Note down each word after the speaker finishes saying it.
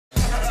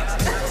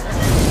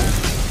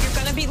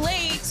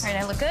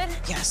right, I look good?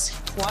 Yes.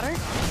 Water?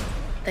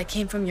 That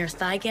came from your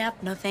thigh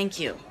gap? No, thank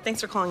you.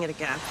 Thanks for calling it a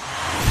gap.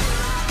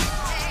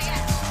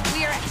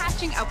 We are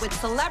hatching up with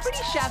celebrity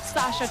chef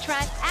Sasha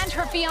Trent and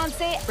her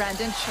fiance,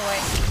 Brandon Choi.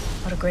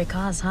 What a great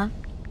cause, huh?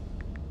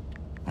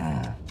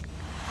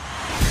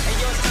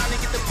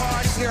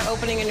 We are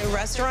opening a new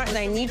restaurant, and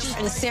I need you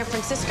in San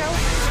Francisco.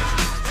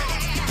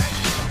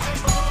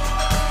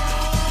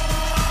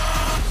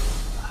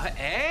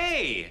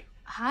 Hey!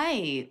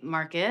 Hi,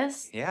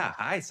 Marcus. Yeah,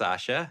 hi,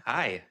 Sasha.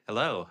 Hi.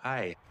 Hello.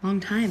 Hi. Long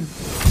time.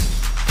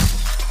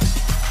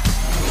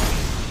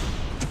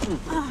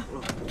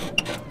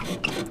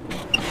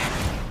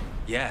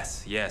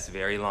 Yes,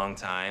 very long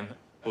time.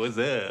 What's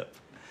up?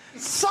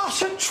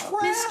 Sasha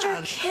Trent!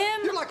 Mr.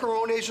 Kim! You're like our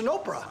own Asian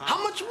Oprah.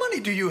 How much money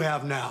do you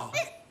have now?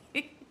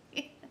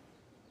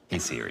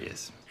 He's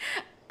serious.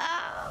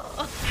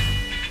 Oh.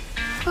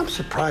 I'm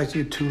surprised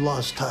you two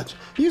lost touch.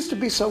 You used to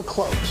be so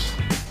close.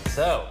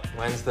 So,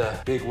 when's the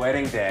big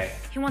wedding day?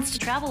 He wants to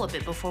travel a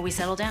bit before we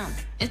settle down.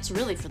 It's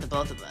really for the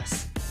both of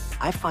us.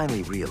 I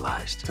finally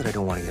realized that I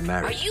don't want to get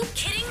married. Are you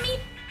kidding me?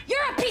 You're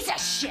a piece of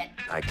shit!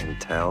 I can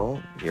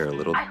tell you're a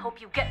little... I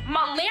hope you get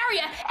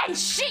malaria and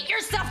shit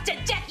yourself to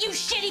death, you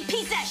shitty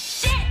piece of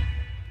shit!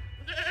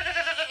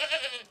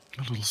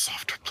 A little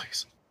softer,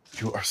 please.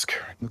 You are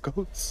scaring the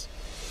goats.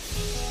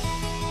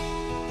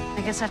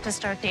 I guess I have to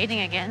start dating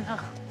again.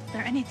 Ugh, is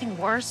there anything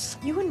worse?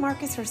 You and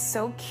Marcus are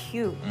so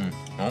cute.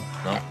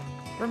 No.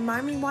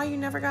 Remind me why you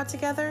never got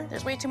together?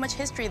 There's way too much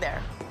history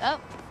there. Oh.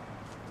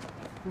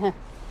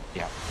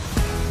 Yeah.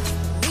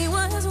 We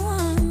was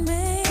one,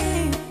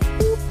 babe,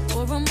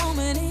 for a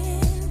moment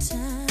in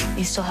time.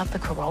 You still have the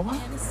Corolla?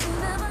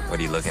 What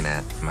are you looking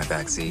at in my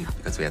backseat?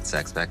 Because we had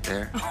sex back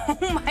there?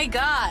 Oh my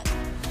God!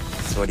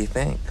 So what do you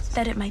think?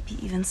 That it might be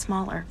even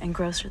smaller and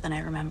grosser than I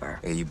remember.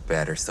 Hey, you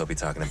better still be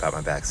talking about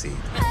my backseat.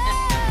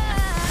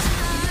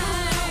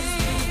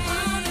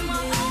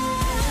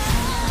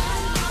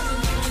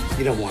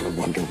 You don't want to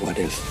wonder what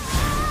if.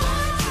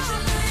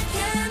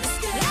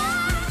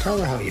 Tell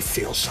her how you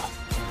feel, son.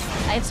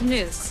 I have some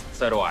news.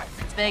 So do I.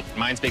 It's big.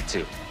 Mine's big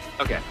too.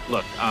 Okay,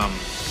 look,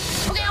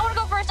 Okay, I want to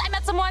go first. I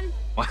met someone.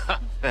 wow,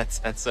 that's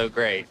so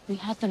great. We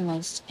had the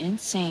most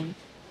insane,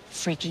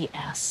 freaky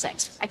ass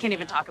sex. I can't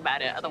even talk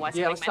about it, otherwise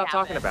Yeah, something let's stop might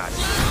talking happen. about it.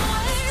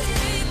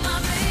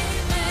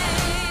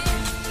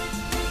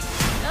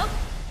 Oh,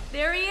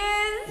 there he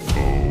is.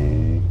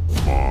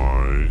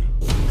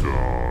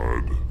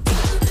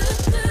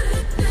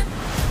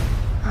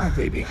 Hi,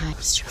 baby. I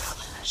missed your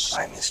flesh.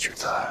 I missed your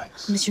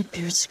thighs. I missed your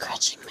beard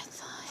scratching my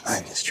thighs.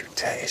 I missed your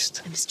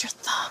taste. I missed your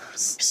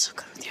thumbs. You're so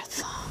good with your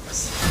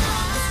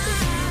thumbs.